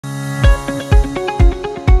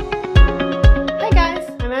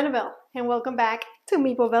Annabelle, and welcome back to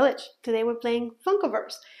Meeple Village. Today we're playing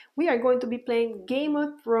FunkoVerse. We are going to be playing Game of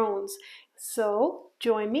Thrones. So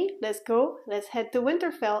join me, let's go, let's head to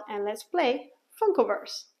Winterfell and let's play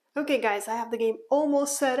FunkoVerse. Okay guys, I have the game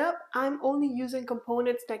almost set up. I'm only using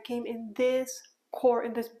components that came in this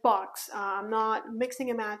box. I'm not mixing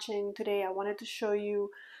and matching today. I wanted to show you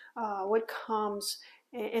what comes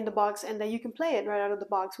in the box and that you can play it right out of the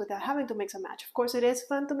box without having to mix and match. Of course, it is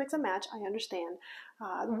fun to mix and match, I understand.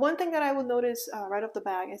 One thing that I will notice right off the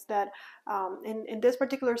bat is that in this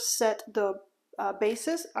particular set, the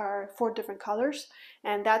bases are 4 different colors,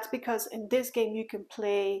 and that's because in this game you can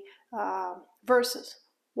play versus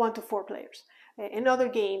 1 to 4 players. In other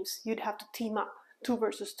games, you'd have to team up 2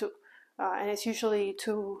 versus 2. And it's usually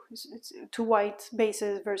two white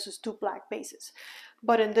bases versus 2 black bases.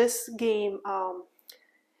 But in this game,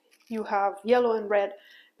 you have yellow and red,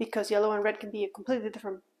 because yellow and red can be a completely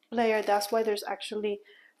different player. That's why there's actually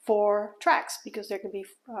 4 tracks, because there can be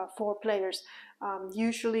 4 players.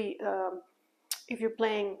 Usually, if you're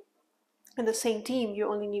playing in the same team, you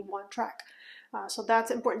only need 1 track. So that's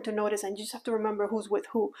important to notice, and you just have to remember who's with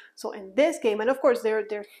who. So in this game, and of course they're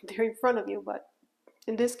in front of you, but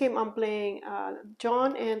in this game I'm playing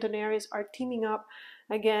Jon and Daenerys are teaming up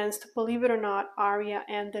against, believe it or not, Arya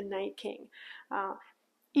and the Night King.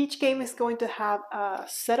 Each game is going to have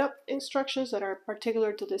setup instructions that are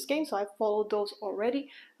particular to this game, so I've followed those already.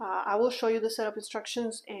 I will show you the setup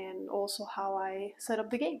instructions and also how I set up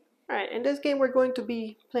the game. Alright, in this game we're going to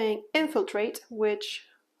be playing Infiltrate, which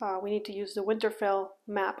we need to use the Winterfell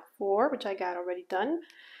map for, which I got already done.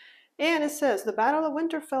 And it says, the Battle of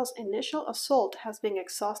Winterfell's initial assault has been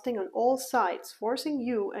exhausting on all sides, forcing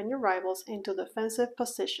you and your rivals into defensive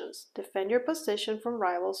positions. Defend your position from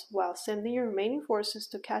rivals while sending your remaining forces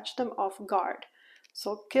to catch them off guard.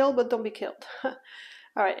 So kill, but don't be killed.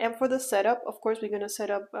 Alright, and for the setup, of course, we're going to set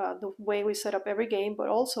up the way we set up every game, but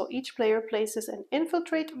also each player places an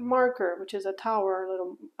infiltrate marker, which is a tower, a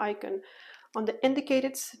little icon, on the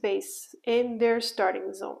indicated space in their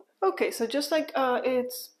starting zone. Okay, so just like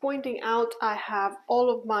it's pointing out, I have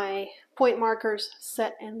all of my point markers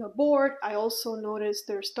set in the board. I also noticed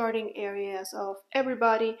their starting areas of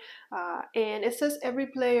everybody, and it says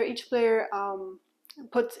each player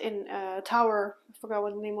puts in a tower, I forgot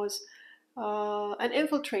what the name was, an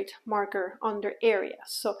infiltrate marker on their area.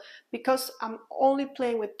 So because I'm only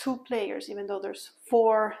playing with 2 players, even though there's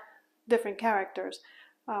 4 different characters,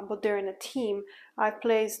 but they're in a team, I've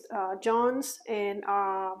placed Jon's and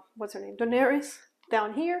what's her name, Daenerys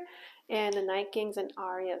down here, and the Night Kings and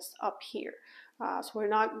Arya's up here. So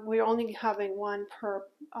we're only having 1 per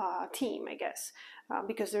team, I guess,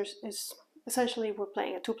 because essentially we're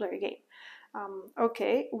playing a 2-player game.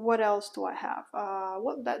 Okay, what else do I have?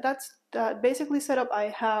 Well, that's basically set up. I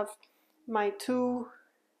have my 2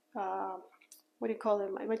 what do you call it?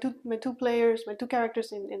 My two players, my 2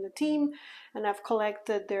 characters in the team, and I've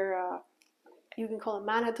collected their you can call it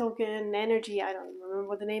mana token, energy. I don't remember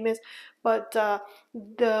what the name is, but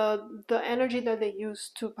the energy that they use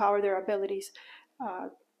to power their abilities.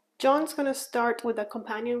 Jon's gonna start with a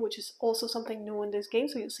companion, which is also something new in this game,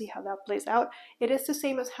 so you'll see how that plays out. It is the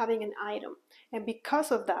same as having an item, and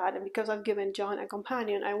because of that, and because I've given Jon a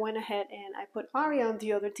companion, I went ahead and I put Arya on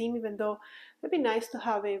the other team, even though it'd be nice to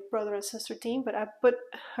have a brother and sister team, but I put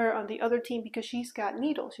her on the other team because she's got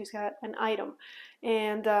needles, she's got an item.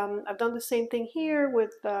 And I've done the same thing here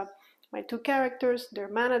with my 2 characters, their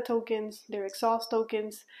mana tokens, their exhaust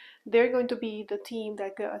tokens. They're going to be the team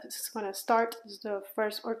that is going to start as the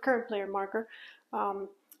first or current player marker.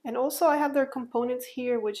 And also I have their components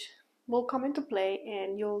here, which will come into play,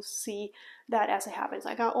 and you'll see that as it happens.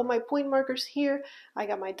 I got all my point markers here. I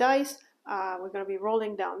got my dice. We're going to be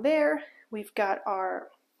rolling down there. We've got our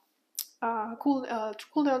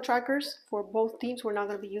cooldown trackers for both teams. We're not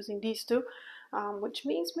going to be using these 2. Which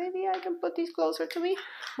means maybe I can put these closer to me.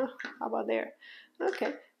 How about there?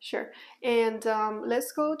 Okay, sure. And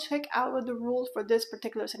let's go check out what the rules for this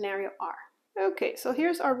particular scenario are. Okay, so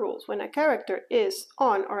here's our rules. When a character is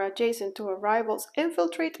on or adjacent to a rival's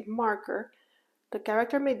infiltrate marker, the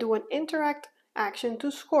character may do an interact action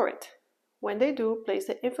to score it. When they do, place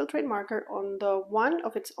the infiltrate marker on the one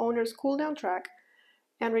of its owner's cooldown track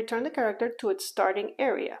and return the character to its starting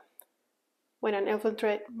area. When an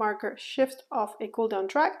infiltrate marker shifts off a cooldown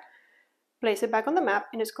track, place it back on the map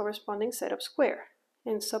in its corresponding setup square.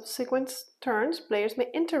 In subsequent turns, players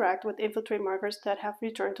may interact with infiltrate markers that have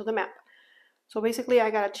returned to the map. So basically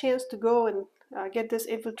I got a chance to go and get this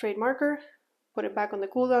infiltrate marker, put it back on the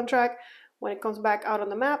cooldown track. When it comes back out on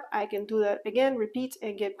the map, I can do that again, repeat,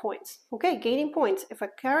 and get points. Okay, gaining points. If a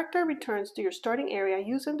character returns to your starting area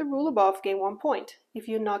using the rule above, gain 1 point. If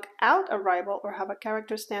you knock out a rival or have a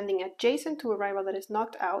character standing adjacent to a rival that is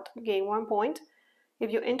knocked out, gain 1 point.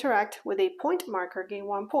 If you interact with a point marker, gain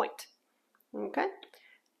 1 point. Okay?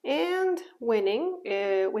 And winning,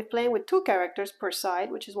 with playing with 2 characters per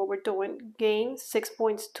side, which is what we're doing, gain 6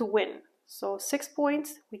 points to win. So 6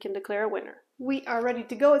 points, we can declare a winner. We are ready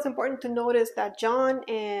to go. It's important to notice that Jon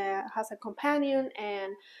has a companion,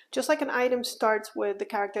 and just like an item starts with the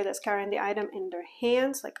character that's carrying the item in their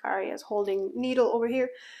hands, like Arya is holding needle over here,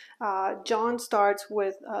 Jon starts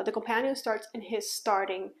with, the companion starts in his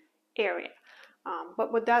starting area.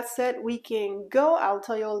 But with that said, we can go. I'll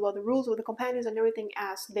tell you all about the rules with the companions and everything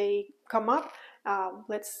as they come up.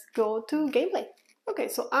 Let's go to gameplay. Okay,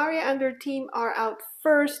 so Arya and her team are out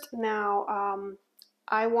first. Now,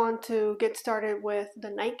 I want to get started with the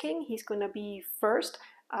Night King. He's going to be first,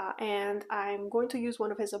 and I'm going to use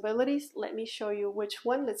one of his abilities. Let me show you which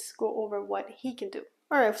one. Let's go over what he can do.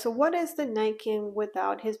 Alright, so what is the Night King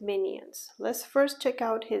without his minions? Let's first check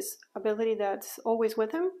out his ability that's always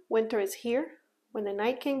with him. Winter is here. When the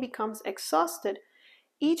Night King becomes exhausted,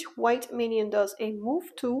 each white minion does a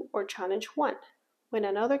move 2 or challenge 1. When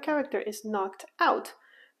another character is knocked out,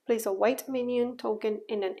 place a white minion token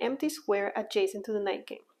in an empty square adjacent to the Night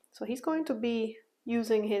King. So he's going to be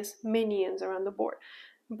using his minions around the board.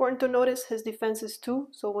 Important to notice his defense is 2,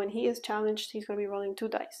 so when he is challenged, he's going to be rolling 2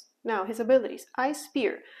 dice. Now, his abilities. Ice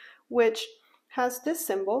Spear, which has this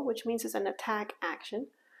symbol, which means it's an attack action.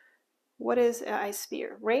 What is Ice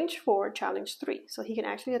Spear? Range 4, challenge 3, so he can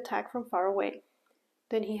actually attack from far away.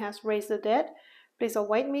 Then he has Raise the Dead. Place a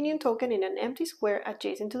white minion token in an empty square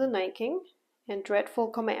adjacent to the Night King. And Dreadful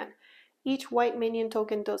Command. Each white minion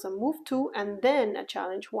token does a move 2 and then a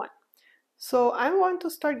challenge 1. So I want to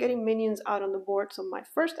start getting minions out on the board, so my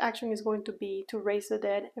first action is going to be to Raise the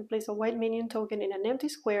Dead and place a white minion token in an empty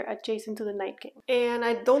square adjacent to the Night King. And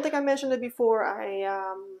I don't think I mentioned it before,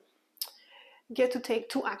 I get to take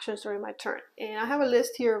 2 actions during my turn. And I have a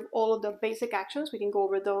list here of all of the basic actions. We can go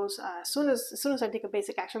over those as soon as I take a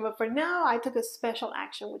basic action. But for now, I took a special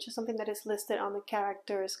action, which is something that is listed on the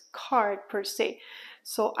character's card per se.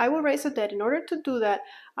 So I will Raise the Dead. In order to do that,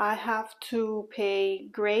 I have to pay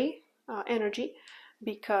gray energy,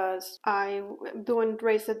 because I'm doing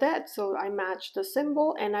Raise the Dead, so I match the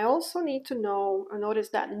symbol, and I also need to know or notice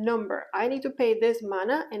that number. I need to pay this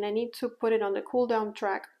mana, and I need to put it on the cooldown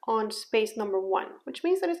track on space number 1, which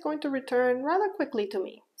means that it's going to return rather quickly to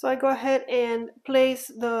me. So I go ahead and place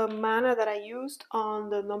the mana that I used on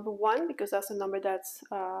the number 1, because that's the number that's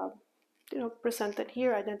presented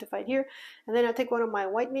here, identified here, and then I take one of my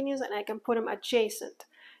white minions and I can put them adjacent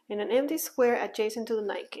in an empty square adjacent to the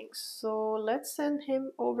Night King. So let's send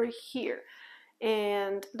him over here.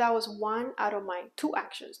 And that was 1 out of my 2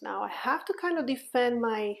 actions. Now I have to kind of defend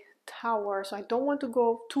my tower, so I don't want to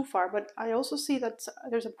go too far, but I also see that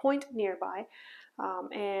there's a point nearby.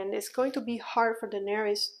 And it's going to be hard for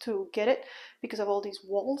Daenerys to get it because of all these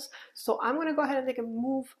walls. So I'm going to go ahead and take a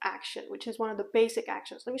move action, which is one of the basic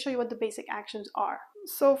actions. Let me show you what the basic actions are.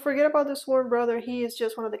 So forget about the Sworn Brother. He is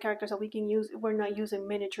just one of the characters that we can use. We're not using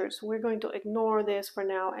miniatures, so we're going to ignore this for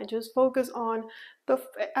now and just focus on the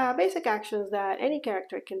basic actions that any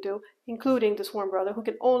character can do, including the Sworn Brother, who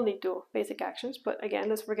can only do basic actions. But again,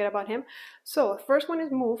 let's forget about him. So the first one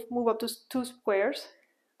is move up to 2 squares.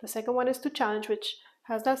 The second one is to challenge, which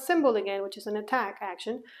has that symbol again, which is an attack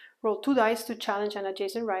action. Roll 2 dice to challenge an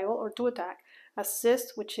adjacent rival or to attack.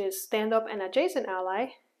 Assist, which is stand up an adjacent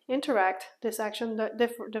ally. Interact, this action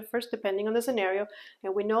differs depending on the scenario.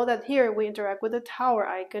 And we know that here we interact with the tower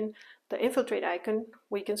icon, the infiltrate icon,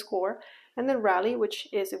 we can score. And then rally, which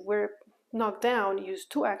is if we're knocked down, use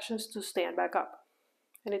 2 actions to stand back up.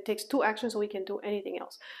 And it takes 2 actions so we can do anything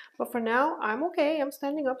else. But for now, I'm okay, I'm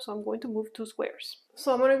standing up, so I'm going to move 2 squares.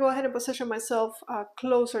 So I'm going to go ahead and position myself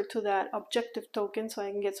closer to that objective token so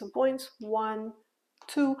I can get some points. 1,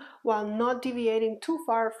 2, while not deviating too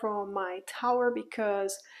far from my tower,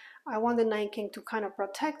 because I want the Night King to kind of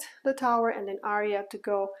protect the tower, and then Arya to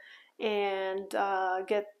go and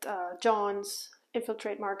get Jon's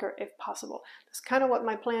infiltrate marker if possible. That's kind of what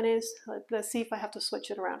my plan is. Let's see if I have to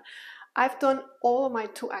switch it around. I've done all of my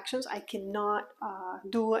 2 actions. I cannot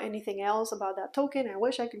do anything else about that token. I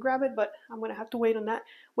wish I could grab it, but I'm going to have to wait on that.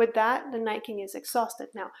 With that, the Night King is exhausted.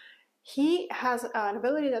 Now, he has an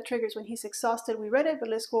ability that triggers when he's exhausted. We read it, but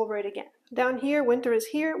let's go over it again. Down here, Winter is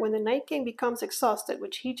here. When the Night King becomes exhausted,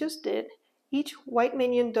 which he just did, each white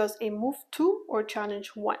minion does a move 2 or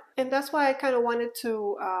challenge 1. And that's why I kind of wanted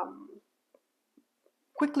to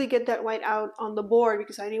quickly get that white out on the board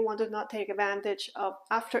because I didn't want to not take advantage of,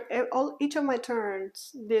 after each of my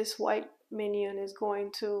turns, this white minion is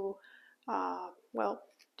going to, well,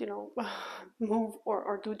 you know, move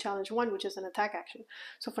or do challenge 1, which is an attack action.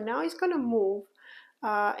 So for now, he's going to move,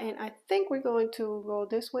 and I think we're going to go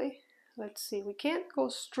this way. Let's see, we can't go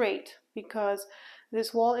straight because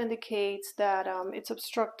this wall indicates that it's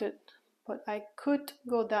obstructed, but I could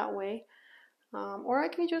go that way, or I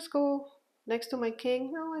can just go next to my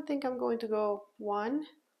king. No, I think I'm going to go 1,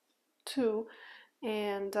 2,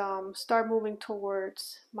 and start moving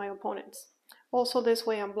towards my opponents. Also, this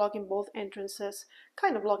way I'm blocking both entrances,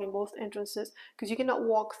 kind of blocking both entrances, because you cannot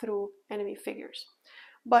walk through enemy figures.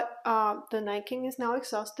 But the Night King is now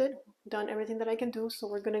exhausted, done everything that I can do, so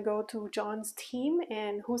we're going to go to Jon's team,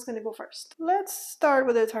 and who's going to go first? Let's start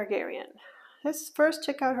with the Targaryen. Let's first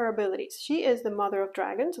check out her abilities. She is the mother of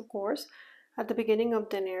dragons, of course. At the beginning of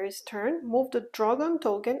Daenerys' turn, move the dragon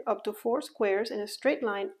token up to 4 squares in a straight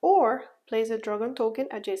line, or place a dragon token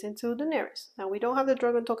adjacent to Daenerys. Now, we don't have the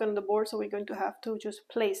dragon token on the board, so we're going to have to just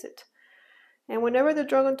place it. And whenever the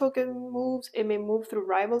dragon token moves, it may move through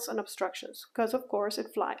rivals and obstructions, because of course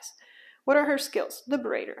it flies. What are her skills?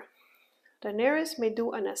 Liberator. Daenerys may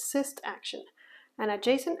do an assist action. An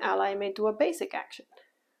adjacent ally may do a basic action.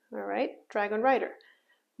 Alright, Dragon Rider.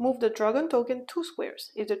 Move the dragon token 2 squares.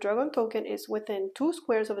 If the dragon token is within 2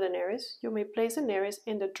 squares of Daenerys, you may place Daenerys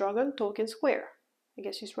in the dragon token square. I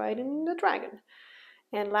guess she's riding the dragon.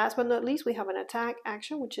 And last but not least, we have an attack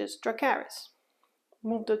action, which is Dracarys.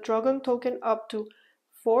 Move the dragon token up to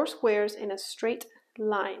 4 squares in a straight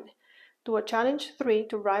line. Do a challenge 3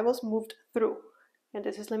 to rivals moved through, and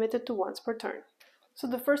this is limited to once per turn. So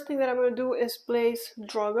the first thing that I'm going to do is place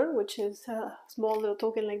dragon, which is a small little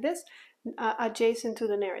token like this, adjacent to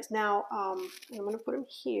Daenerys. Now I'm going to put him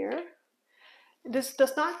here. This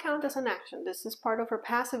does not count as an action. This is part of her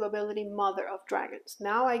passive ability, Mother of Dragons.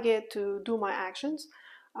 Now I get to do my actions.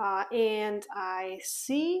 And I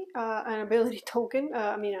see an ability token,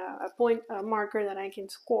 a point marker that I can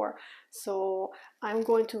score. So I'm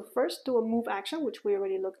going to first do a move action, which we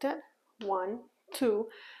already looked at, 1, 2,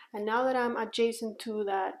 and now that I'm adjacent to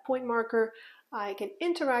that point marker, I can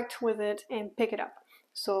interact with it and pick it up.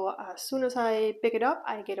 So as soon as I pick it up,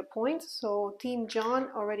 I get a point. So Team Jon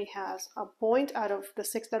already has a point out of the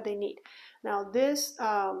 6 that they need. Now this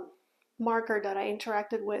marker that I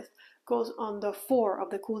interacted with goes on the 4 of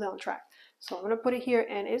the cooldown track. So I'm going to put it here,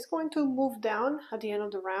 and it's going to move down at the end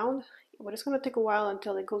of the round, but it's going to take a while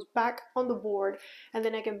until it goes back on the board, and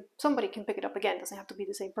then somebody can pick it up again. It doesn't have to be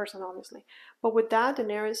the same person, obviously. But with that,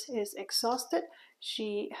 Daenerys is exhausted.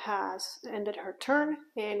 She has ended her turn,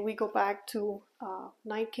 and we go back to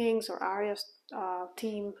Night King's or Arya's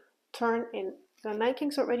team turn. And the Night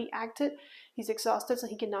King's already acted. He's exhausted, so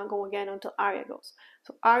he cannot go again until Arya goes.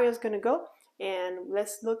 So Arya's going to go. And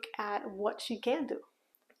let's look at what she can do.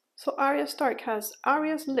 So Arya Stark has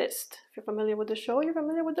Arya's List. If you're familiar with the show, you're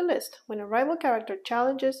familiar with the list. When a rival character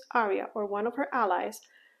challenges Arya or one of her allies,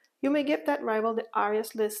 you may give that rival the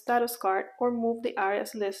Arya's List status card or move the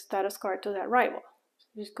Arya's List status card to that rival.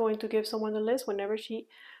 She's going to give someone the list whenever she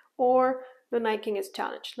or the Night King is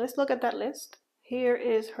challenged. Let's look at that list. Here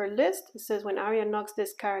is her list. It says when Arya knocks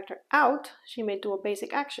this character out, she may do a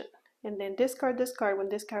basic action. And then discard this card when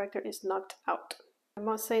this character is knocked out. I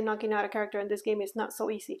must say, knocking out a character in this game is not so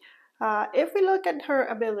easy. If we look at her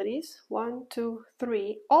abilities, 1, 2,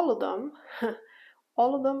 3, all of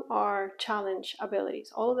them are challenge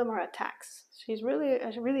abilities. All of them are attacks. She's really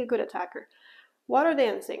a good attacker. Water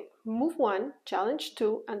Dancing, move 1, challenge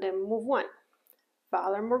 2, and then move 1.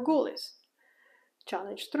 Valor Morghulis,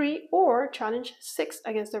 challenge 3 or challenge 6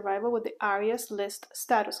 against the rival with the Arya's List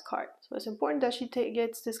status card. So it's important that she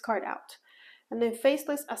gets this card out. And then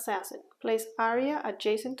Faceless Assassin. Place Arya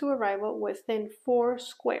adjacent to a rival within 4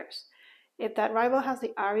 squares. If that rival has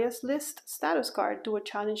the Arya's List status card, do a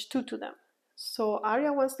challenge 2 to them. So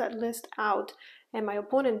Arya wants that list out, and my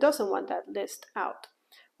opponent doesn't want that list out.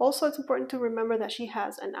 Also, it's important to remember that she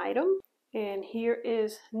has an item. And here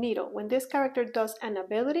is Needle. When this character does an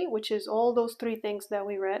ability, which is all those 3 things that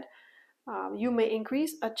we read, you may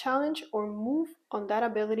increase a challenge or move on that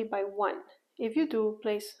ability by 1. If you do,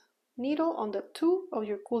 place Needle on the 2 of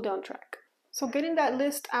your cooldown track. So getting that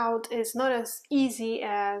list out is not as easy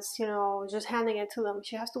as, just handing it to them.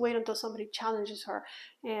 She has to wait until somebody challenges her.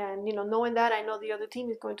 And, knowing that, I know the other team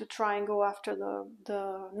is going to try and go after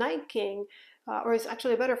the Night King, or it's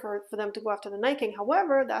actually better for them to go after the Night King.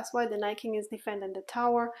 However, that's why the Night King is defending the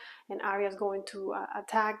tower, and Arya is going to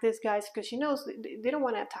attack these guys because she knows they don't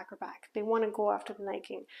want to attack her back. They want to go after the Night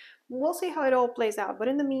King. We'll see how it all plays out, but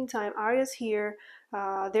in the meantime, Arya's here.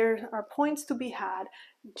 There are points to be had.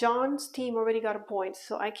 Jon's team already got a point,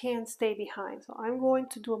 so I can't stay behind. So I'm going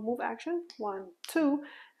to do a move action, 1, 2,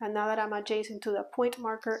 and now that I'm adjacent to the point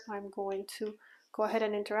marker, I'm going to go ahead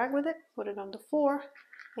and interact with it, put it on the 4,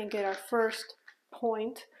 and get our first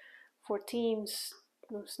point for teams.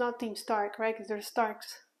 It's not Team Stark, right? Because there's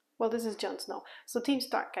Starks. Well, this is Jon Snow. So Team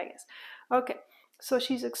Stark, I guess. Okay, so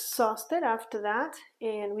she's exhausted after that,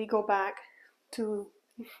 and we go back to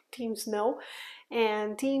Team Snow.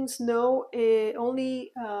 And Team Snow,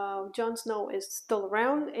 only Jon Snow is still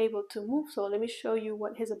around, able to move. So let me show you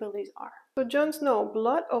what his abilities are. So Jon Snow,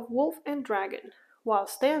 Blood of Wolf and Dragon. While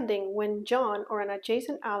standing, when Jon or an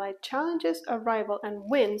adjacent ally challenges a rival and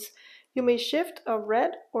wins, you may shift a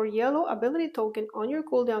red or yellow ability token on your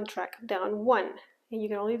cooldown track down 1, and you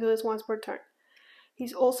can only do this once per turn.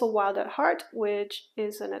 He's also Wild at Heart, which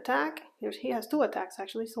is an attack. He has 2 attacks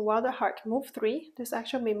actually. So Wild at Heart, move 3. This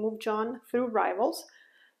action may move Jon through rivals.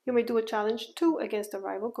 You may do a challenge 2 against a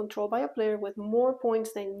rival controlled by a player with more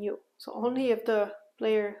points than you. So only if the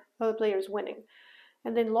other player is winning.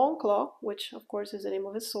 And then Longclaw, which of course is the name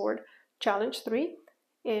of his sword, challenge 3.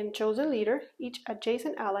 In Chosen Leader, each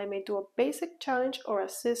adjacent ally may do a basic challenge or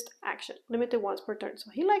assist action, limited once per turn. So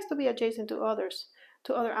he likes to be adjacent to other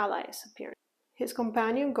allies appearing. His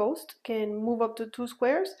companion Ghost can move up to 2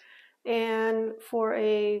 squares, and for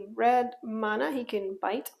a red mana he can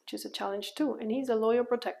bite, which is a challenge 2, and he's a loyal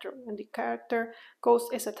protector. When the character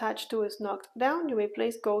Ghost is attached to is knocked down, you may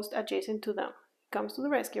place Ghost adjacent to them. He comes to the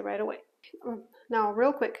rescue right away. Now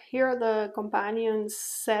real quick, here are the companions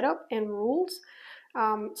setup and rules.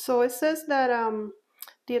 So it says that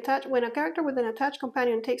when a character with an attached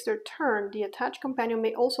companion takes their turn, the attached companion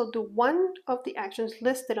may also do one of the actions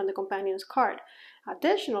listed on the companion's card.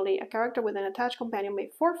 Additionally, a character with an attached companion may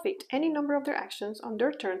forfeit any number of their actions on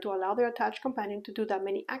their turn to allow their attached companion to do that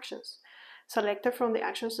many actions, selected from the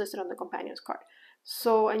actions listed on the companion's card.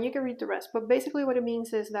 So, and you can read the rest, but basically what it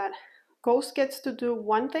means is that Ghost gets to do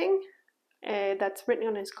one thing that's written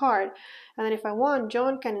on his card, and then if I want,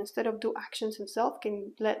 Jon can, instead of do actions himself,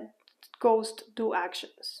 can let Ghost do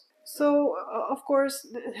actions. So of course,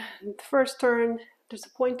 the first turn, there's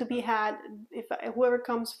a point to be had. If whoever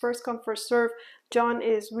comes first come first serve, Jon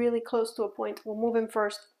is really close to a point. We'll move him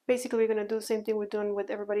first. Basically, we're going to do the same thing we're doing with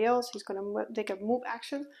everybody else. He's going to take a move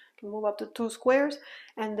action, can move up to 2 squares,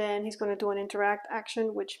 and then he's going to do an interact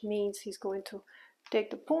action, which means he's going to take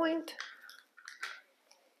the point.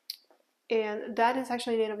 And that is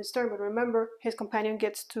actually the end of his turn, but remember, his companion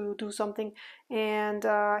gets to do something, and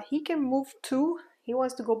he can move 2. He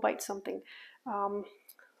wants to go bite something.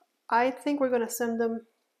 I think we're going to send them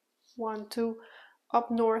 1, 2 up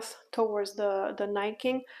north towards the Night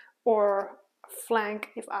King, or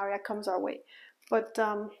flank if Arya comes our way. But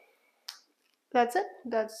that's it.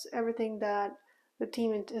 That's everything that the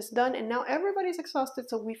team is done, and now everybody's exhausted,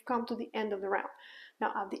 so we've come to the end of the round.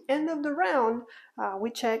 Now at the end of the round, we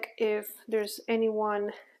check if there's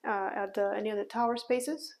anyone at any of the tower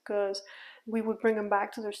spaces, because we would bring them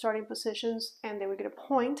back to their starting positions and they would get a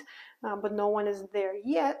point, but no one is there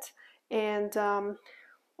yet. And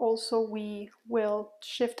also we will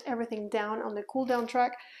shift everything down on the cooldown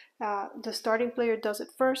track. The starting player does it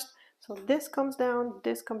first, so this comes down,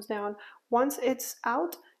 this comes down. Once it's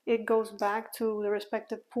out, it goes back to the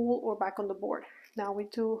respective pool or back on the board. Now we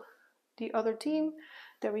do the other team,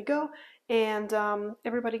 there we go, and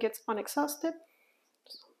everybody gets unexhausted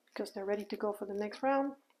because they're ready to go for the next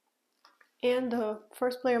round. And the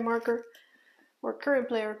first player marker, or current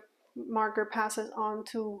player marker, passes on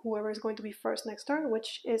to whoever is going to be first next turn,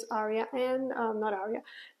 which is Arya and, not Arya,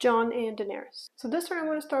 Jon and Daenerys. So this turn I'm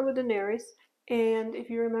going to start with Daenerys, and if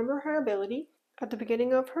you remember her ability, at the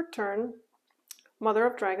beginning of her turn, Mother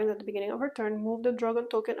of Dragons, at the beginning of her turn, move the dragon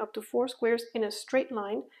token up to 4 squares in a straight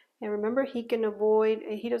line. And remember, he can avoid,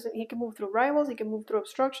 he can move through rivals, he can move through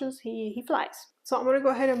obstructions, he flies. So I'm going to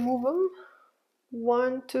go ahead and move him.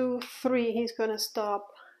 1, 2, 3, he's going to stop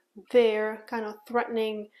there, kind of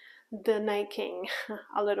threatening the Night King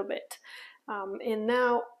a little bit. And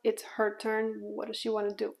now it's her turn. What does she want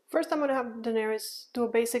to do? First, I'm going to have Daenerys do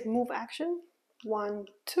a basic move action. 1,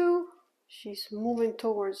 2, she's moving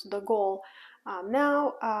towards the goal.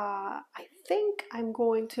 Now, I think I'm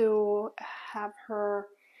going to have her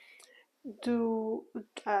do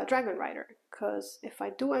Dragon Rider, because if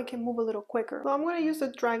I do, I can move a little quicker. So I'm going to use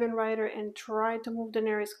the Dragon Rider and try to move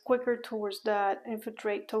Daenerys quicker towards that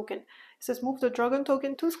infiltrate token. It says move the Dragon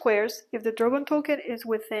token 2 squares. If the Dragon token is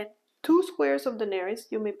within 2 squares of Daenerys,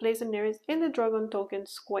 you may place Daenerys in the Dragon token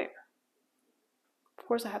square. Of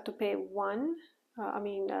course, I have to pay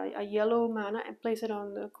a yellow mana and place it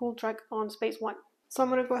on the cool track on space 1. So I'm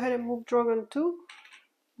going to go ahead and move Dragon 2,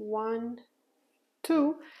 1,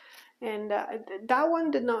 2. And that one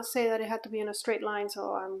did not say that it had to be in a straight line,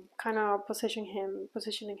 so I'm kind of positioning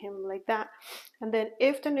him like that. And then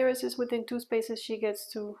if Daenerys is within 2 spaces, she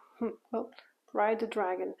gets to, ride the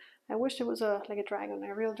dragon. I wish it was like a dragon,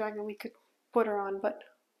 a real dragon we could put her on, but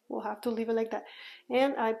we'll have to leave it like that.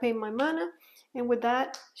 And I pay my mana, and with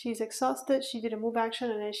that, she's exhausted. She did a move action,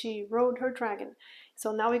 and then she rode her dragon.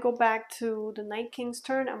 So now we go back to the Night King's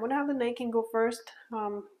turn. I'm going to have the Night King go first,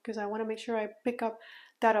 because I want to make sure I pick up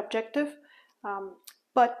that objective,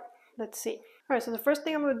 but let's see. All right, so the first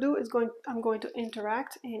thing I'm going to do is I'm going to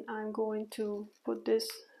interact, and I'm going to put this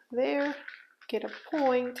there, get a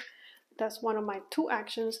point. That's one of my 2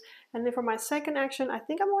 actions. And then for my second action, I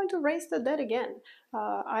think I'm going to raise the dead again.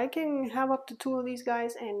 I can have up to 2 of these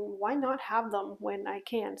guys, and why not have them when I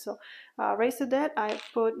can? So raise the dead, I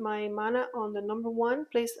put my mana on the number 1,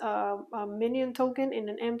 place a minion token in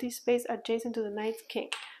an empty space adjacent to the Night King.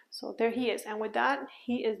 So there he is, and with that,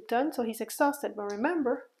 he is done, so he's exhausted. But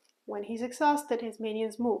remember, when he's exhausted, his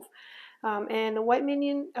minions move. And the white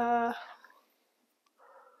minion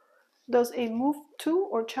does a move 2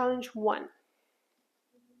 or challenge 1.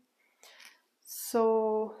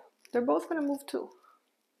 So they're both going to move 2.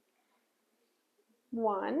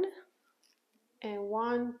 1 and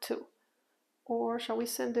 1, 2. Or shall we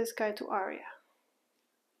send this guy to Arya?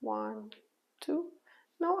 1, 2.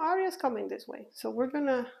 No, Arya's coming this way, so we're going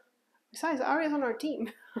to... Besides, Arya's on our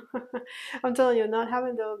team. I'm telling you, not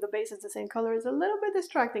having the bases the same color is a little bit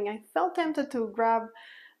distracting. I felt tempted to grab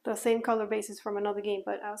the same color bases from another game,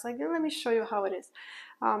 but I was like, let me show you how it is.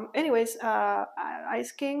 Anyways,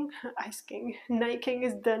 Night King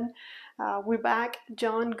is done. We're back.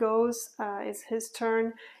 Jon goes. It's his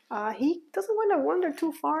turn. He doesn't want to wander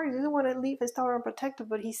too far. He doesn't want to leave his tower unprotected,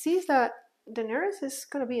 but he sees that Daenerys is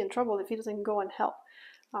going to be in trouble if he doesn't go and help.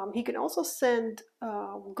 He can also send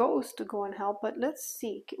Ghost to go and help, but let's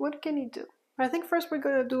see. What can he do? I think first we're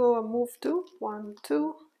going to do a move 2. 1,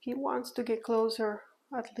 2. He wants to get closer,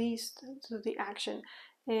 at least, to the action.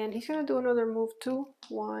 And he's going to do another move 2.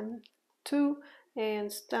 1, 2. And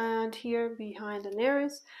stand here behind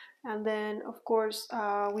Daenerys. And then, of course,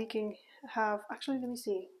 we can have... Actually, let me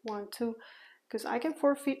see. 1, 2. Because I can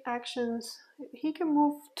forfeit actions. He can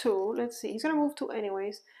move 2. Let's see. He's going to move 2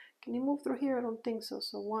 anyways. Can he move through here? I don't think so.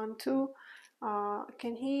 So 1, 2.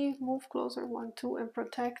 Can he move closer? 1, 2 and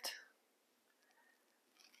protect?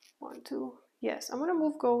 1, 2. Yes, I'm going to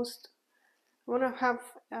move Ghost. I'm going to have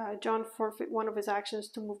Jon forfeit one of his actions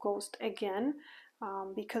to move Ghost again.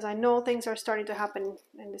 Because I know things are starting to happen,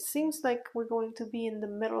 and it seems like we're going to be in the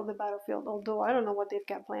middle of the battlefield, although I don't know what they've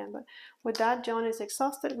got planned. But with that, Jon is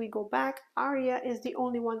exhausted. We go back. Arya is the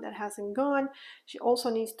only one that hasn't gone. She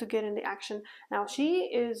also needs to get in the action. Now, she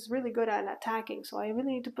is really good at attacking, so I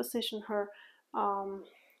really need to position her.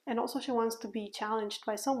 And also she wants to be challenged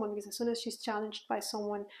by someone, because as soon as she's challenged by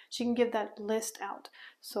someone, she can give that list out.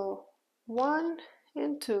 So 1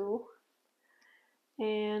 and 2,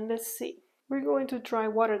 and let's see. We're going to try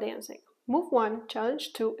water dancing. Move 1,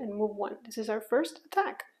 challenge 2, and move 1. This is our first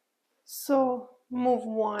attack. So move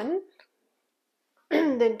 1,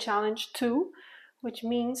 then challenge 2, which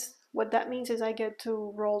means, what that means is I get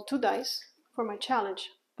to roll 2 dice for my challenge.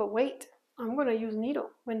 But wait, I'm going to use Needle.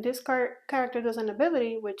 When this character does an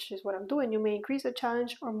ability, which is what I'm doing, you may increase the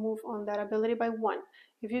challenge or move on that ability by 1.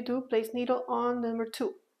 If you do, place Needle on number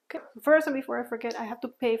 2. Okay. First, and before I forget, I have to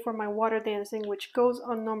pay for my water dancing, which goes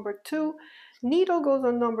on number 2. Needle goes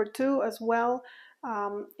on number 2 as well.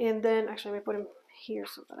 And then, actually, let me put him here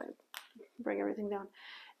so that I bring everything down.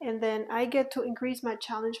 And then I get to increase my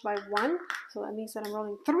challenge by 1. So that means that I'm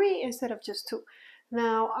rolling 3 instead of just 2.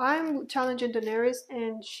 Now, I'm challenging Daenerys,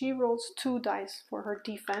 and she rolls 2 dice for her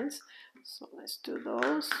defense. So let's do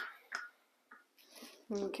those.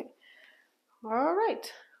 Okay. All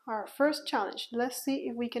right. Our first challenge. Let's see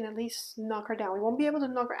if we can at least knock her down. We won't be able to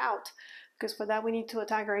knock her out, because for that we need to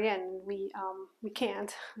attack her again. We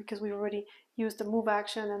can't, because we already used the move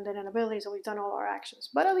action and then an ability, so we've done all our actions.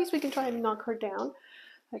 But at least we can try and knock her down.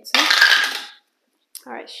 Let's see.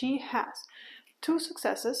 All right, she has 2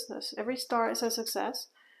 successes. Every star is a success,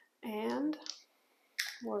 and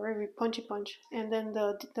or every punchy punch. And then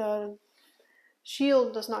the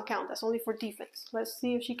Shield does not count. That's only for defense. Let's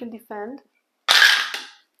see if she can defend.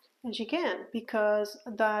 And she can, because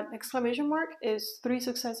that exclamation mark is 3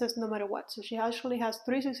 successes no matter what. So she actually has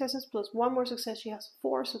 3 successes plus 1 more success. She has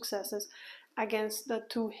 4 successes against the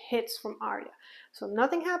 2 hits from Arya. So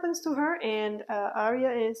nothing happens to her, and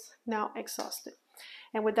Arya is now exhausted.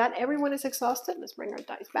 And with that, everyone is exhausted. Let's bring our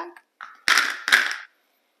dice back.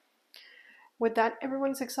 With that,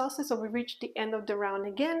 everyone's exhausted, so we reached the end of the round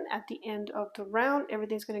again. At the end of the round,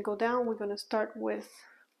 everything's going to go down. We're going to start with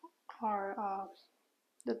our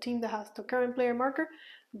the team that has the current player marker.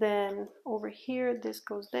 Then over here, this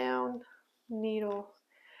goes down, needle,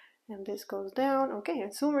 and this goes down. Okay,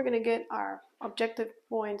 and soon we're going to get our objective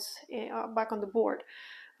points back on the board.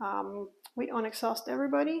 We unexhaust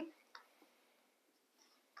everybody,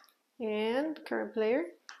 and current player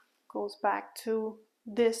goes back to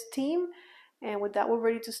this team. And with that, we're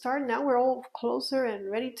ready to start. Now we're all closer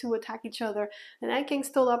and ready to attack each other. The Night King's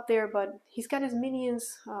still up there, but he's got his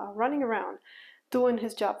minions running around, doing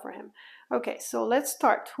his job for him. Okay, so let's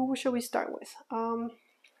start. Who should we start with? I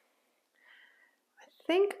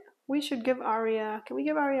think we should give Arya... Can we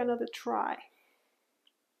give Arya another try?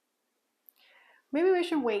 Maybe we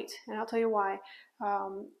should wait, and I'll tell you why.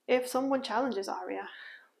 If someone challenges Arya,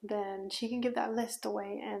 then she can give that list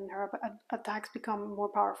away and her attacks become more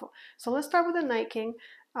powerful. So let's start with the Night King.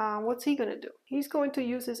 What's he going to do? He's going to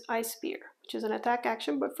use his Ice Spear, which is an attack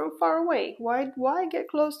action, but from far away. Why get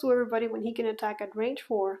close to everybody when he can attack at range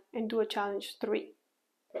 4 and do a challenge 3?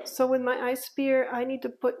 So with my Ice Spear, I need to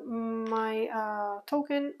put my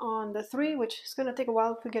token on the 3, which is going to take a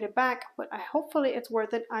while to get it back, but hopefully it's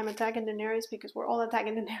worth it. I'm attacking Daenerys because we're all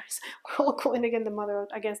attacking Daenerys. We're all going against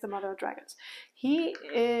the Mother of Dragons. He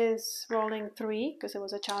is rolling 3 because it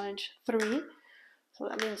was a challenge 3, so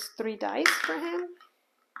that means 3 dice for him.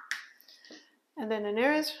 And then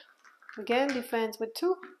Daenerys, again, defends with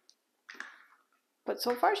 2. But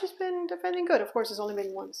so far she's been defending good. Of course, it's only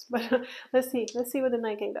been once. But let's see what the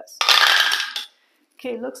Night King does.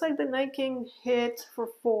 Okay, looks like the Night King hit for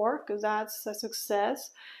 4, because that's a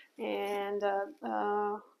success. And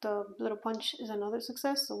the little punch is another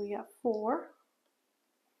success, so we have 4.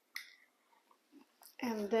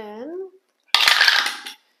 And then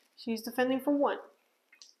she's defending for 1.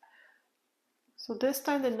 So this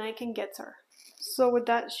time the Night King gets her. So with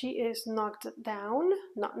that, she is knocked down.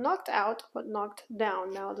 Not knocked out, but knocked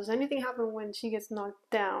down. Now, does anything happen when she gets knocked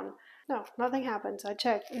down? No, nothing happens. I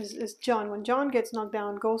checked. It's Jon. When Jon gets knocked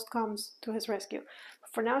down, Ghost comes to his rescue.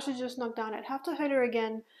 For now, she's just knocked down. I'd have to hit her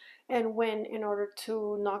again and win in order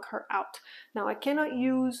to knock her out. Now, I cannot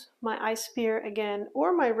use my Ice Spear again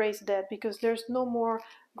or my Raise Dead because there's no more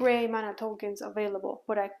gray mana tokens available.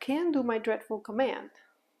 But I can do my Dreadful Command.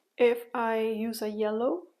 If I use a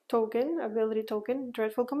yellow token, ability token,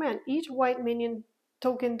 Dreadful Command, each white minion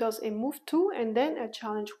token does a move 2 and then a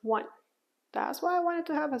challenge 1. That's why I wanted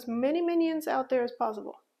to have as many minions out there as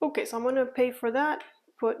possible. Okay, so I'm going to pay for that,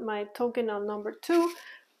 put my token on number 2.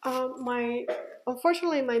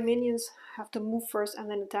 Unfortunately, my minions have to move first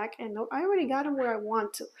and then attack, and I already got them where I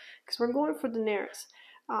want to, because we're going for Daenerys.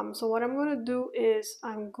 So what I'm going to do is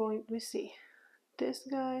let me see, this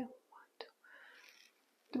guy, 1,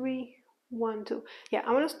 2, 3, 1, 2. Yeah,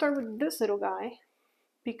 I'm going to start with this little guy,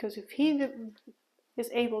 because if he is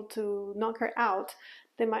able to knock her out,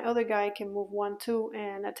 then my other guy can move 1, 2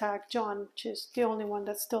 and attack Jon, which is the only one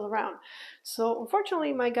that's still around. So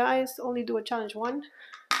unfortunately, my guys only do a challenge 1.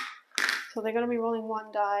 So they're going to be rolling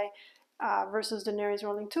 1 die versus Daenerys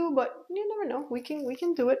rolling 2, but you never know. We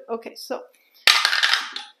can do it. Okay, so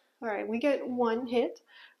all right, we get 1 hit.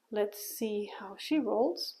 Let's see how she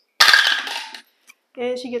rolls.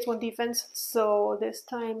 And she gets 1 defense, so this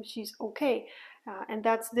time she's okay. And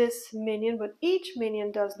that's this minion, but each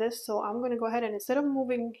minion does this, so I'm going to go ahead and instead of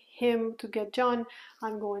moving him to get Jon,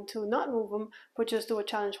 I'm going to not move him, but just do a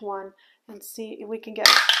challenge 1 and see if we can get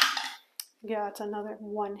another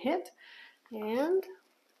 1 hit. And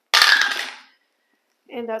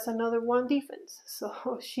that's another 1 defense.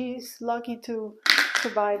 So she's lucky to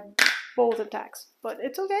survive both attacks, but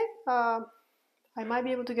it's okay. I might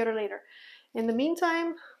be able to get her later. In the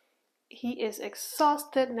meantime, he is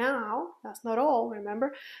exhausted now. That's not all,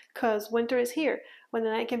 remember, because winter is here. When the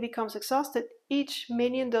Night King becomes exhausted, each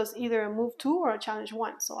minion does either a move 2 or a challenge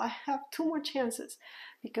 1. So I have 2 more chances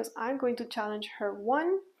because I'm going to challenge her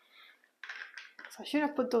 1. So I should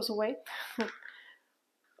have put those away.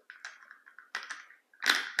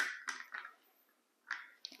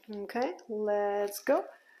 Okay, let's go.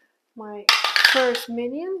 My first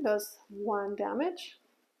minion does 1 damage.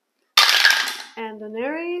 And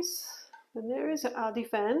Daenerys Daenerys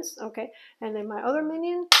defense. Okay, and then my other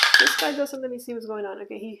minion, this guy doesn't let me see what's going on.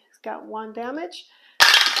 Okay, he's got 1 damage,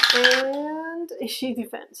 and she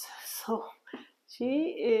defends. So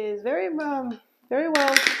she is very well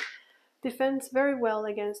defends very well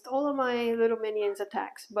against all of my little minions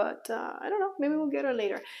attacks, but I don't know, maybe we'll get her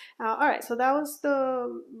later. All right, so that was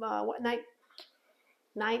the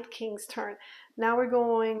Night King's turn. Now we're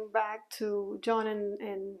going back to Jon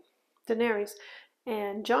and Daenerys,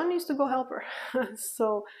 and Jon needs to go help her.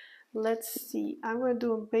 So let's see, I'm going to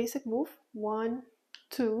do a basic move, 1,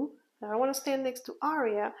 2. Now I want to stand next to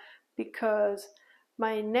Arya because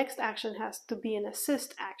my next action has to be an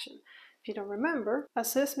assist action. If you don't remember,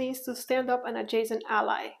 assist means to stand up an adjacent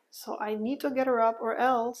ally. So I need to get her up, or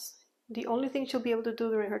else the only thing she'll be able to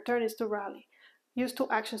do during her turn is to rally. Use 2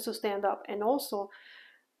 actions to stand up. And also,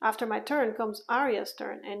 after my turn comes Arya's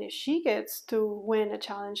turn. And if she gets to win a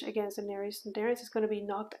challenge against Daenerys, Daenerys is going to be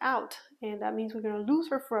knocked out. And that means we're going to lose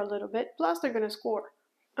her for a little bit. Plus, they're going to score.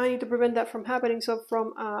 I need to prevent that from happening. So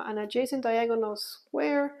from an adjacent diagonal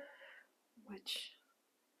square, which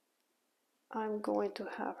I'm going to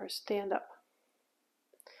have her stand up.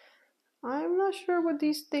 I'm not sure what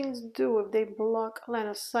these things do if they block line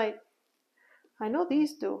of sight. I know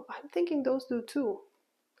these do. I'm thinking those do too.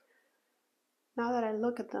 Now that I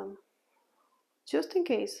look at them. Just in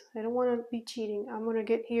case. I don't want to be cheating. I'm going to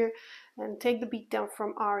get here and take the beat down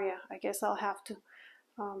from Arya. I guess I'll have to.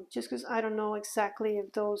 Just because I don't know exactly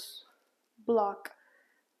if those block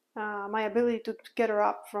my ability to get her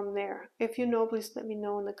up from there. If you know, please let me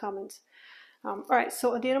know in the comments. Alright,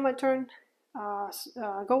 so at the end of my turn,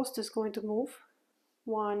 Ghost is going to move.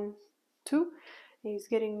 1, 2. He's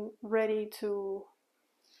getting ready to...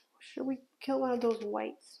 Should we kill one of those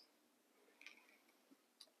whites?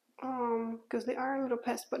 Because they are a little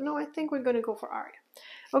pest. But no, I think we're going to go for Arya.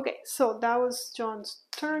 Okay, so that was Jon's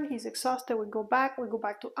turn. He's exhausted. We go back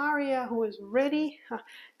to Arya, who is ready.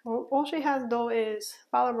 All she has, though, is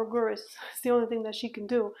Valar Morghulis. It's the only thing that she can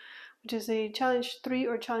do, which is a challenge 3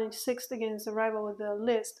 or challenge 6 against the rival with the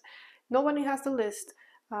list. Nobody has the list.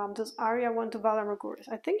 Does Arya want to Valar Morghulis?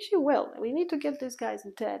 I think she will. We need to get these guys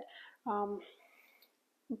dead.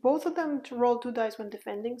 Both of them roll 2 dice when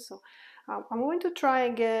defending, so I'm going to try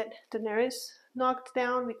and get Daenerys knocked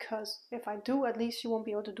down, because if I do, at least she won't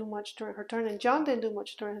be able to do much during her turn, and Jon didn't do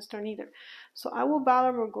much during his turn either. So I will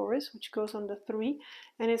Valar Morghulis, which goes on the 3,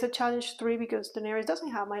 and it's a challenge 3 because Daenerys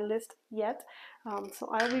doesn't have my list yet. So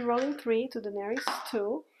I'll be rolling 3 to Daenerys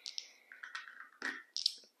 2.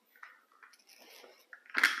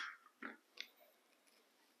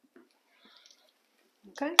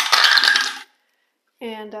 Okay.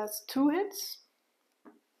 And that's 2 hits.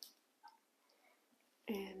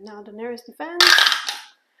 And now Daenerys defends.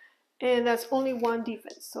 And that's only 1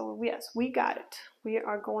 defense. So yes, we got it. We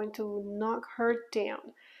are going to knock her down.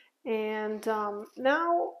 And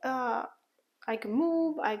now I can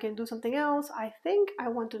move. I can do something else. I think I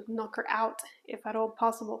want to knock her out, if at all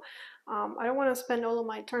possible. I don't want to spend all of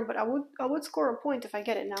my turn, but I would score a point if I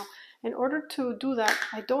get it. Now, in order to do that,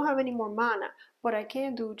 I don't have any more mana, but I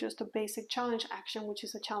can do just a basic challenge action, which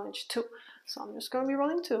is a challenge 2. So I'm just going to be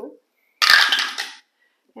rolling 2.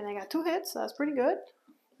 And I got 2 hits, so that's pretty good.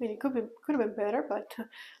 I mean, it could have been better, but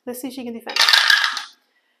let's see if she can defend.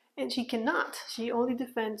 And she cannot. She only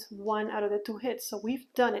defends 1 out of the 2 hits, so we've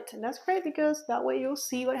done it. And that's great, because that way you'll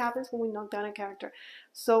see what happens when we knock down a character.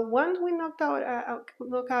 So once we knock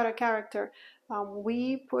out a character,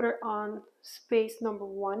 we put her on space number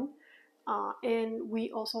 1, and we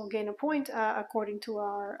also gain a point according to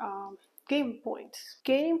our game points.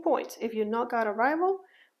 Gaining points if you knock out a rival,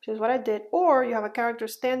 which is what I did, or you have a character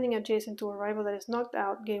standing adjacent to a rival that is knocked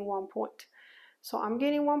out, gain 1 point. So I'm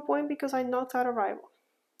gaining 1 point because I knocked out a rival.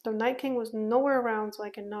 The Night King was nowhere around, so I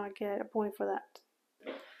cannot get a point for that.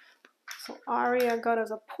 So Arya got us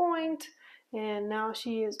a point, and now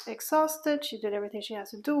she is exhausted. She did everything she has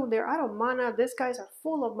to do. They're out of mana. These guys are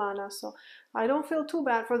full of mana, so I don't feel too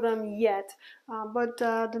bad for them yet. But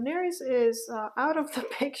Daenerys is out of the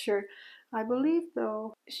picture. I believe,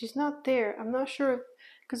 though, she's not there. I'm not sure,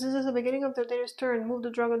 because this is the beginning of Daenerys' turn. Move the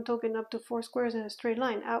dragon token up to 4 squares in a straight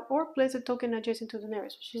line, or place a token adjacent to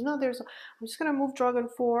Daenerys. She's not there, so I'm just going to move dragon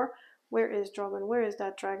 4. Where is dragon? Where is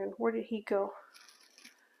that dragon? Where did he go?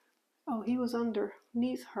 Oh, he was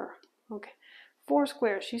underneath her. Okay. 4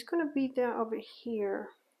 squares. She's going to be down over here.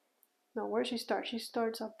 No, where she start? She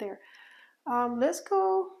starts up there. Let's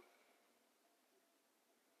go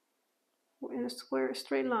in a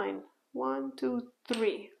straight line. 1, 2,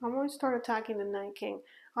 3. I'm going to start attacking the Night King.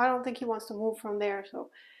 I don't think he wants to move from there, so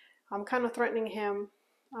I'm kind of threatening him.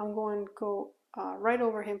 I'm going to go right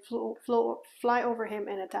over him, fly over him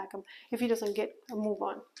and attack him if he doesn't get a move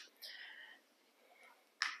on.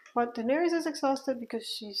 But Daenerys is exhausted because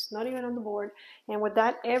she's not even on the board, and with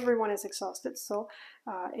that, everyone is exhausted. So,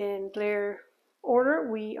 in player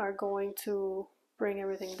order, we are going to bring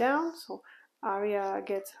everything down. So, Arya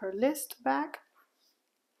gets her list back,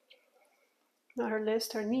 not her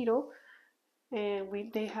list, her needle, and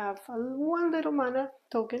they have one little mana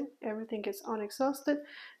token. Everything gets unexhausted.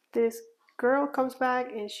 This girl comes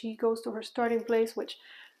back and she goes to her starting place, which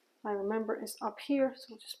I remember is up here.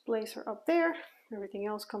 So, just place her up there. Everything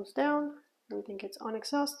else comes down. Everything gets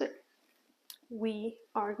unexhausted. We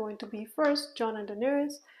are going to be first, Jon and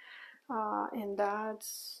Daenerys, and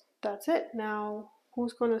that's it. Now,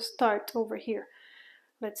 who's going to start over here?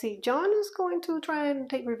 Let's see. Jon is going to try and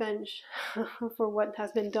take revenge for what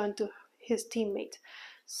has been done to his teammate.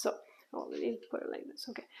 So, let me put it like this.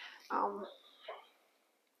 Okay.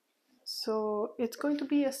 So it's going to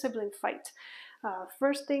be a sibling fight.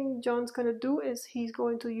 First thing Jon's going to do is he's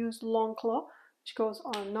going to use Longclaw, which goes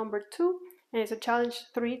on number 2, and it's a challenge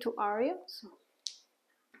 3 to Arya. So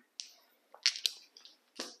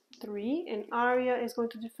 3, and Arya is going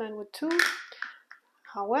to defend with 2.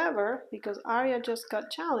 However, because Arya just got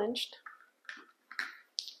challenged,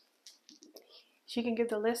 she can give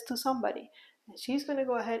the list to somebody, and she's going to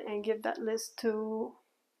go ahead and give that list to.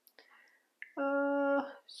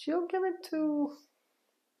 She'll give it to.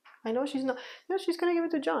 I know she's not. No, she's going to give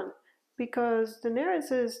it to Jon, because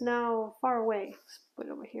Daenerys is now far away. Let's put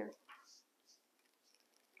it over here.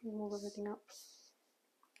 Move everything up.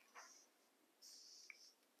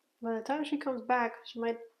 By the time she comes back,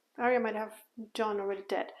 Arya might have Jon already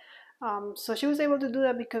dead. So she was able to do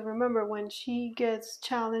that because remember, when she gets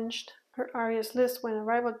challenged, her Arya's list, when a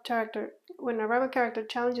rival character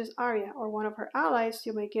challenges Arya or one of her allies,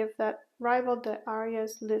 you may give that rival the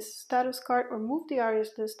Arya's list status card or move the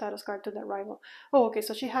Arya's list status card to that rival. Oh, okay,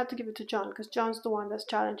 so she had to give it to Jon because Jon's the one that's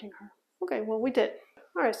challenging her. Okay, well, we did.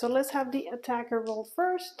 Alright, so let's have the attacker roll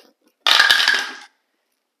first.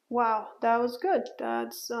 Wow, that was good.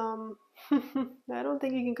 That's I don't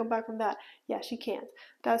think you can come back from that. Yeah, she can't.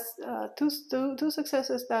 That's two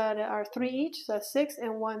successes that are 3 each. So that's 6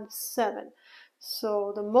 and 1 7.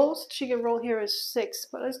 So the most she can roll here is 6.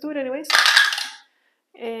 But let's do it anyways.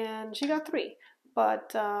 And she got 3,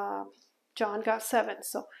 but Jon got 7.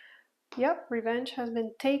 So yep, revenge has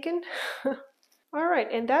been taken.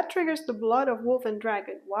 Alright, and that triggers the blood of wolf and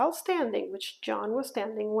dragon. While standing, which Jon was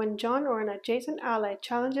standing, when Jon or an adjacent ally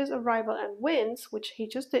challenges a rival and wins, which he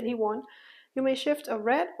just did, he won, you may shift a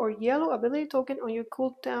red or yellow ability token on your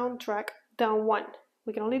cooldown track down 1.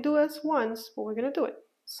 We can only do this once, but we're going to do it.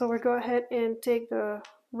 So we'll go ahead and take the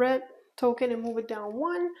red token and move it down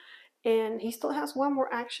 1, and he still has one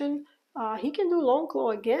more action. He can do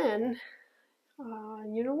Longclaw again.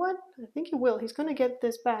 You know what? I think he will. He's going to get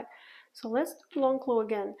this back. So let's do Longclaw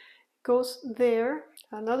again. Goes there.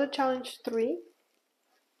 Another challenge 3.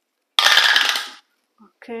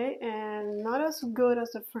 Okay, and not as good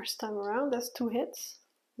as the first time around. That's 2 hits.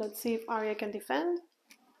 Let's see if Arya can defend.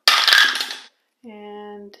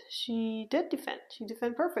 And she did defend. She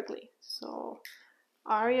defended perfectly. So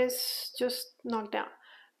Arya's just knocked down.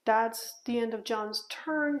 That's the end of Jon's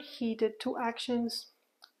turn. He did 2 actions.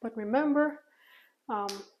 But remember,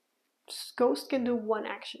 Ghost can do 1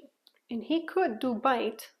 action. And he could do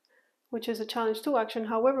Bite, which is a challenge 2 action.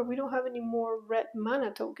 However, we don't have any more red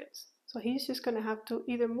mana tokens. So he's just going to have to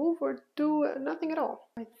either move or do nothing at all.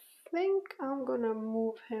 I think I'm going to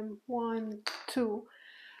move him 1, 2.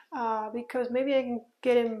 Because maybe I can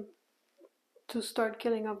get him to start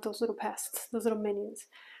killing off those little pests, those little minions.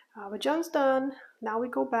 But Jon's done. Now we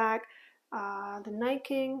go back. The Night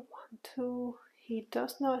King, 1, 2. He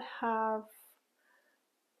does not have...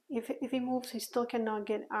 If he moves, he still cannot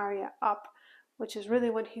get Arya up, which is really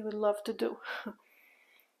what he would love to do.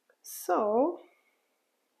 So,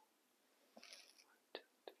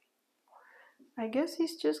 I guess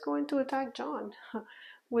he's just going to attack Jon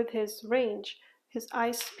with his range, his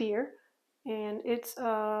Ice Spear, and it's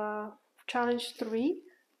challenge 3,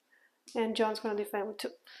 and Jon's going to defend with 2.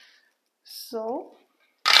 So,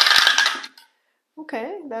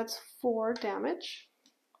 okay, that's 4 damage.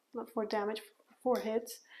 Not 4 damage, 4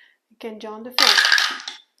 hits. Can Jon defend?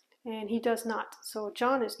 And he does not, so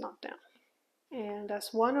Jon is knocked down. And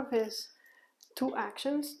that's one of his 2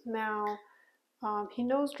 actions. Now, he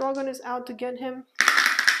knows Drogon is out to get him.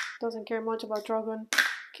 Doesn't care much about Drogon.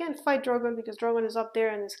 Can't fight Drogon because Drogon is up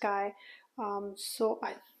there in the sky. So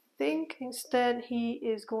I think instead he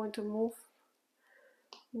is going to move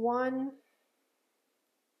 1,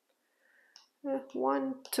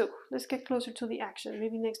 2. Let's get closer to the action.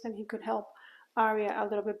 Maybe next time he could help Arya a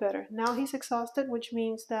little bit better. Now he's exhausted, which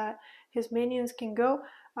means that his minions can go.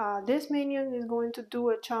 This minion is going to do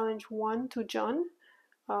a challenge 1 to Jon.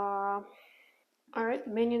 Alright,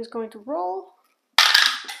 minion's going to roll,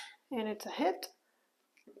 and it's a hit.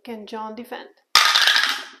 Can Jon defend?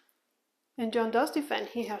 And Jon does defend.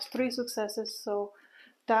 He has 3 successes, so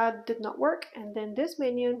that did not work. And then this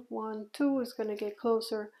minion, 1, 2, is going to get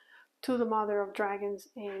closer to the Mother of Dragons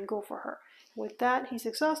and go for her. With that, he's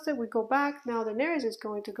exhausted. We go back. Now Daenerys is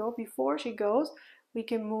going to go. Before she goes, we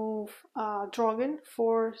can move Drogon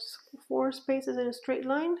 4 spaces in a straight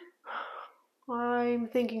line. I'm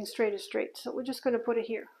thinking straight is straight, so we're just going to put it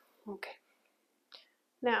here. Okay.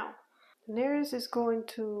 Now, Daenerys is going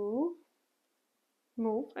to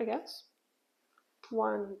move, I guess.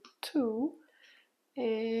 1, 2.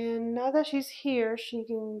 And now that she's here, she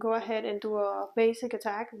can go ahead and do a basic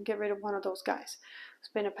attack and get rid of one of those guys. It's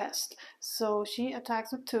been a pest. So she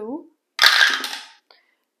attacks with 2.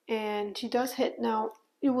 And she does hit. Now,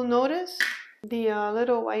 you will notice the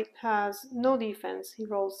little white has no defense. He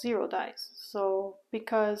rolls 0 dice. So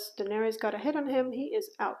because Daenerys got a hit on him, he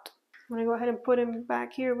is out. I'm going to go ahead and put him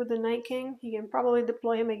back here with the Night King. He can probably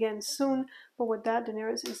deploy him again soon. But with that,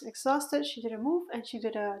 Daenerys is exhausted. She did a move and she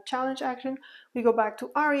did a challenge action. We go back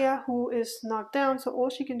to Arya, who is knocked down. So all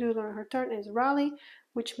she can do during her turn is rally,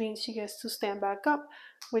 which means she gets to stand back up.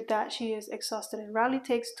 With that, she is exhausted. And rally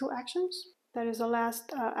takes 2 actions. That is the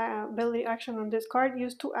last ability action on this card.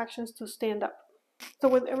 Use 2 actions to stand up. So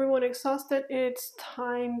with everyone exhausted, it's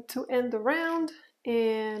time to end the round.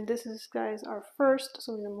 And this is, guys, our first.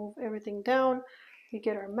 So we're going to move everything down. We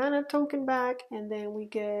get our mana token back. And then we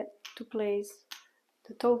get to place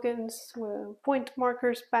the tokens with point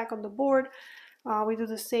markers back on the board. We do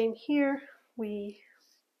the same here. We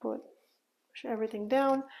push everything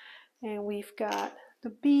down. And we've got the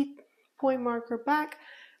beat point marker back.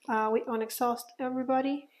 We unexhaust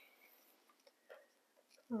everybody.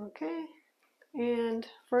 Okay. And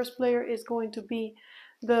first player is going to be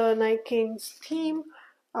the Night King's team.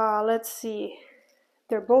 Let's see.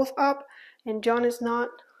 They're both up and Jon is not.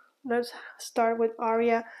 Let's start with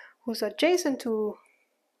Arya, who's adjacent to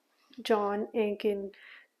Jon and can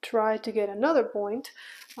try to get another point.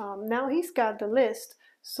 Now he's got the list.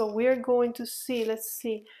 So we're going to see. Let's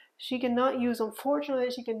see. She cannot use,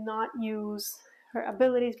 unfortunately, she cannot use her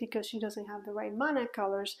abilities because she doesn't have the right mana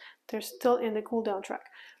colors. They're still in the cooldown track.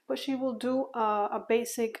 But she will do a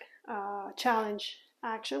basic challenge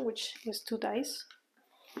action, which is 2 dice.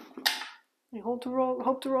 And hope to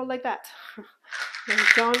roll like that. And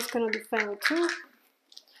Jon's gonna defend with 2.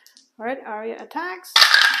 Alright, Arya attacks.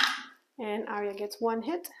 And Arya gets 1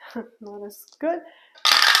 hit. Not as good.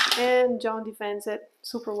 And Jon defends it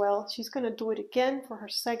super well. She's gonna do it again for her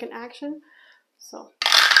second action. So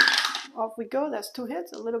off we go. That's 2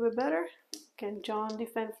 hits, a little bit better. Can Jon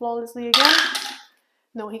defend flawlessly again?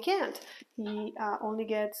 No, he can't. He only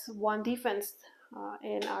gets 1 defense,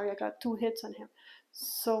 and Arya got 2 hits on him.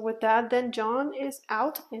 So with that, then Jon is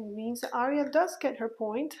out, and means that Arya does get her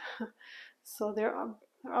point. So they're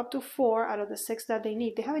up to 4 out of the 6 that they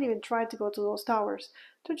need. They haven't even tried to go to those towers.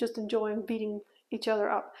 They're just enjoying beating each other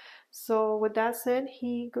up. So with that said,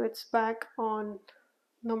 he gets back on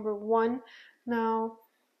number 1. Now,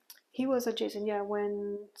 he was adjacent. Yeah,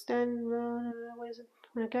 when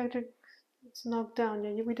when a character is knocked down.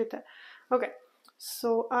 Yeah, we did that. Okay,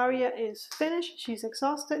 so Arya is finished. She's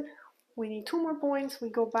exhausted. We need 2 more points. We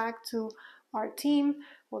go back to our team.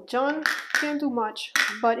 Well, Jon can't do much,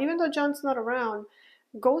 but even though Jon's not around,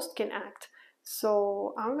 Ghost can act.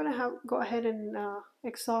 So I'm gonna go ahead and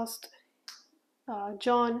exhaust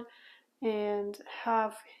Jon and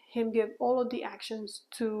have him give all of the actions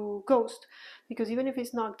to Ghost, because even if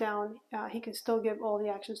he's knocked down, he can still give all the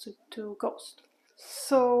actions to Ghost.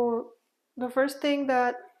 So the first thing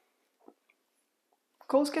that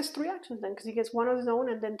Ghost gets 3 actions then, because he gets 1 of his own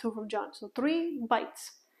and then 2 from Jon. So 3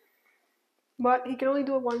 bites. But he can only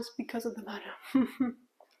do it once because of the mana.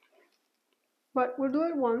 But we'll do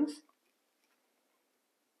it once.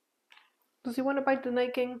 Does he want to bite the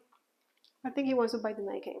Night King? I think he wants to bite the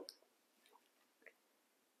Night King.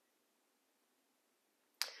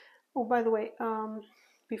 Oh, by the way,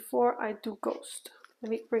 before I do Ghost, let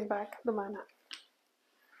me bring back the mana.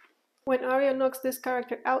 When Arya knocks this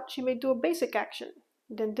character out, she may do a basic action.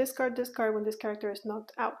 Then discard this card when this character is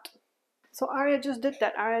knocked out. So Arya just did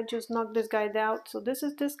that. Arya just knocked this guy out. So this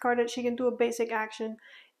is discarded. She can do a basic action.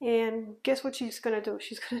 And guess what she's going to do?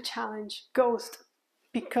 She's going to challenge Ghost,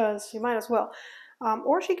 because she might as well.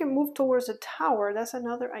 Or she can move towards a tower. That's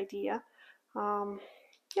another idea.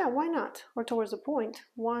 Yeah, why not? Or towards the point.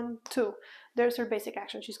 1, 2. There's her basic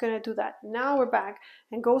action. She's going to do that. Now we're back,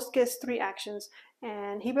 and Ghost gets 3 actions,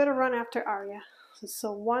 and he better run after Arya.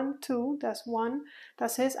 So 1, 2, that's 1.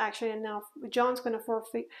 That's his action, and now John's going to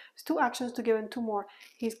forfeit 2 actions to give him 2 more.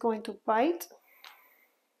 He's going to bite.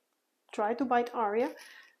 Try to bite Arya.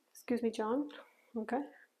 Excuse me, John. Okay.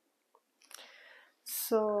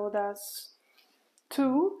 So that's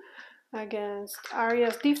 2 against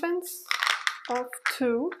Arya's defense of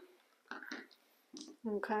 2.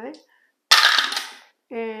 Okay.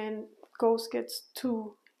 And Ghost gets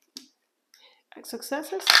 2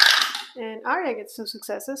 successes, and Arya gets 2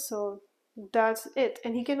 successes, so that's it.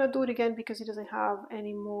 And he cannot do it again because he doesn't have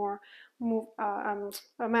any more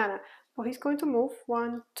mana. But he's going to move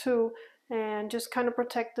 1, 2, and just kind of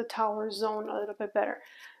protect the tower zone a little bit better.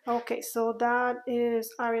 Okay, so that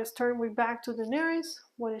is Arya's turn. We're back to Daenerys.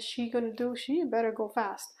 What is she going to do? She better go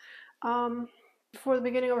fast. Before the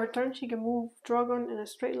beginning of her turn, she can move Drogon in a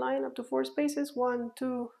straight line up to 4 spaces. 1,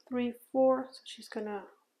 2, 3, 4. So she's gonna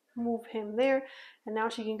move him there, and now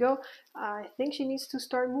she can go. I think she needs to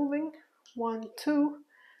start moving. 1, 2,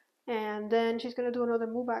 and then she's gonna do another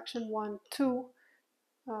move action. 1, 2.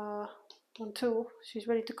 1, 2. She's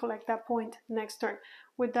ready to collect that point next turn.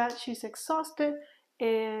 With that, she's exhausted,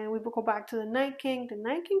 and we will go back to the Night King. The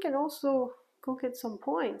Night King can also go get some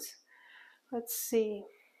points. Let's see.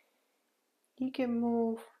 He can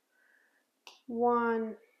move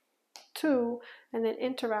 1, 2, and then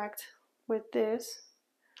interact with this.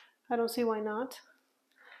 I don't see why not.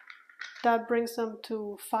 That brings them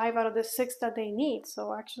to 5 out of the 6 that they need.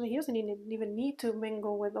 So actually, he doesn't even need to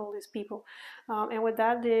mingle with all these people. And with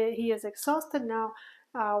that, he is exhausted now.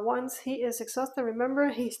 Once he is exhausted, remember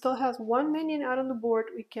he still has 1 minion out on the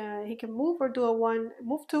board. He can move or do a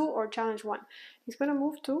move 2 or challenge 1. He's gonna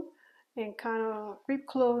move 2 and kind of creep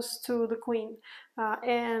close to the queen.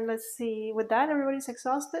 And let's see, with that, everybody's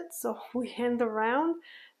exhausted, so we end the round.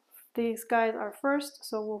 These guys are first,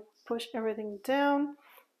 so we'll push everything down,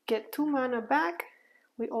 get 2 mana back.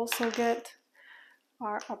 We also get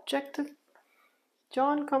our objective.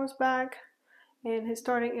 John comes back, and his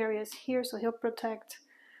starting area is here, so he'll protect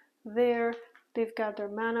there. They've got their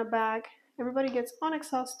mana back. Everybody gets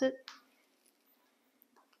unexhausted.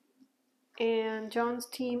 And John's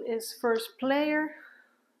team is first player.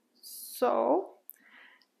 So,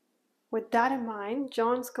 with that in mind,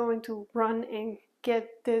 John's going to run and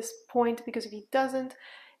get this point, because if he doesn't,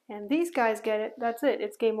 and these guys get it, that's it.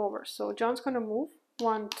 It's game over. So John's going to move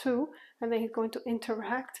 1, 2, and then he's going to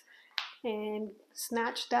interact and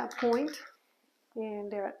snatch that point.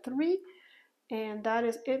 And they're at 3. And that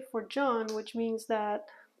is it for John, which means that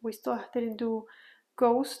we still didn't do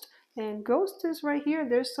Ghost. And Ghost is right here.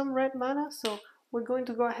 There's some red mana, so we're going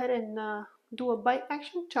to go ahead and do a bite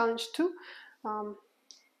action, challenge 2.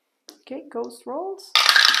 Okay, Ghost rolls,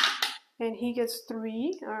 and he gets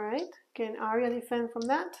 3. All right, can Arya defend from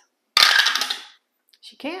that?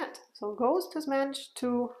 She can't. So Ghost has managed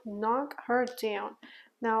to knock her down.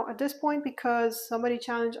 Now at this point, because somebody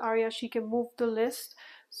challenged Arya, she can move the list,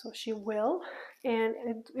 so she will. And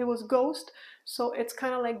it was Ghost, so it's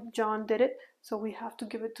kind of like John did it, so we have to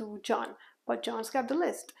give it to John. But John's got the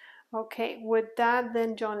list. Okay, with that,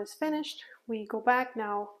 then John is finished. We go back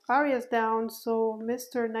now. Arya's down, so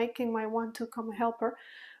Mr. Night King might want to come help her.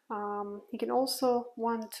 He can also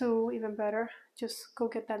 1, 2, even better. Just go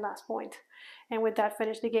get that last point. And with that,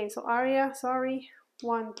 finish the game. So Arya, sorry,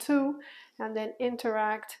 1, 2, and then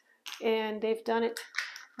interact, and they've done it.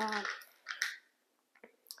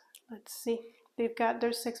 Let's see. They've got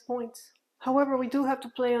their 6 points. However, we do have to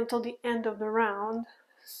play until the end of the round.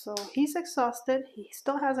 So he's exhausted. He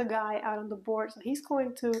still has a guy out on the board. So he's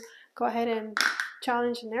going to go ahead and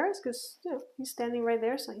challenge Daenerys, because he's standing right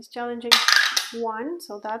there. So he's challenging 1.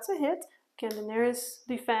 So that's a hit. Can Daenerys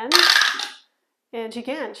defend? And she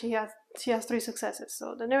can. She has 3 successes.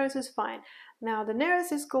 So Daenerys is fine. Now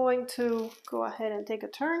Daenerys is going to go ahead and take a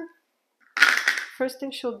turn. First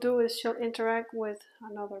thing she'll do is she'll interact with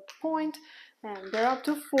another point, and they're up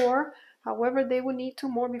to 4. However, they will need 2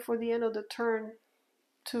 more before the end of the turn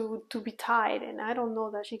to be tied, and I don't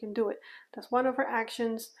know that she can do it. That's one of her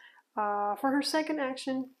actions. For her second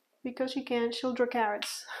action, because she can, she'll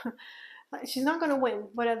Dracarys. She's not going to win,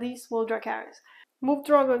 but at least we'll Dracarys. Move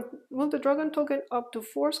the Drogon token up to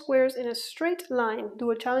 4 squares in a straight line.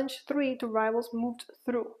 Do a challenge 3 to rivals moved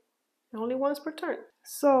through. Only once per turn.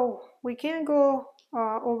 So we can't go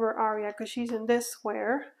over Arya because she's in this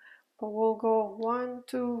square, but we'll go 1,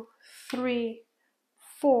 2, 3,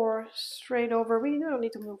 4 straight over. We don't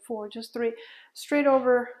need to move 4, just 3 straight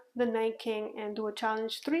over the Night King and do a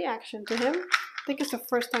challenge 3 action to him. I think it's the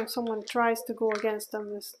first time someone tries to go against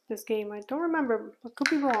them this game. I don't remember. I could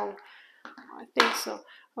be wrong. I think so.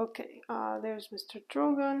 Okay, there's Mr.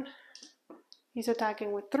 Drogon. He's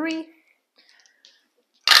attacking with 3.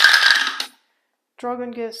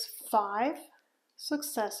 Drogon gives 5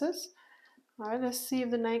 successes. Alright, let's see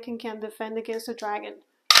if the Night King can defend against the dragon.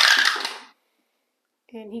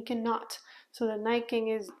 And he cannot. So the Night King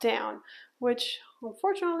is down, which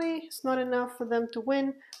unfortunately is not enough for them to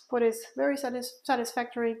win, but it's very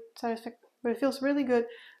satisfactory. But it feels really good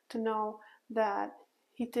to know that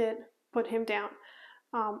he did put him down.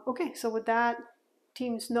 Okay, so with that,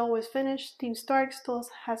 Team Snow is finished. Team Stark still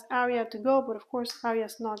has Arya to go, but of course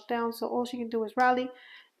Arya's knocked down, so all she can do is rally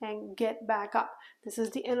and get back up. This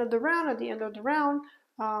is the end of the round. At the end of the round,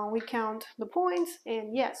 we count the points,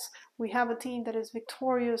 and yes, we have a team that is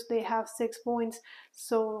victorious. They have 6 points,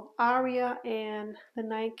 so Arya and the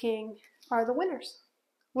Night King are the winners.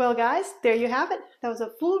 Well guys, there you have it. That was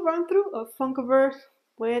a full run through of FunkoVerse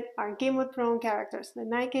with our Game of Thrones characters. The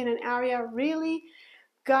Night King and Arya really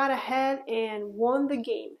got ahead and won the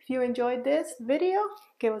game. If you enjoyed this video,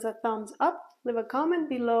 give us a thumbs up, leave a comment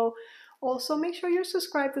below. Also, make sure you're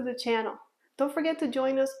subscribed to the channel. Don't forget to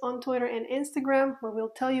join us on Twitter and Instagram, where we'll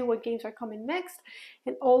tell you what games are coming next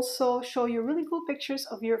and also show you really cool pictures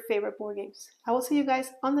of your favorite board games. I will see you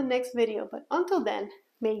guys on the next video, but until then,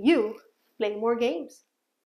 may you play more games.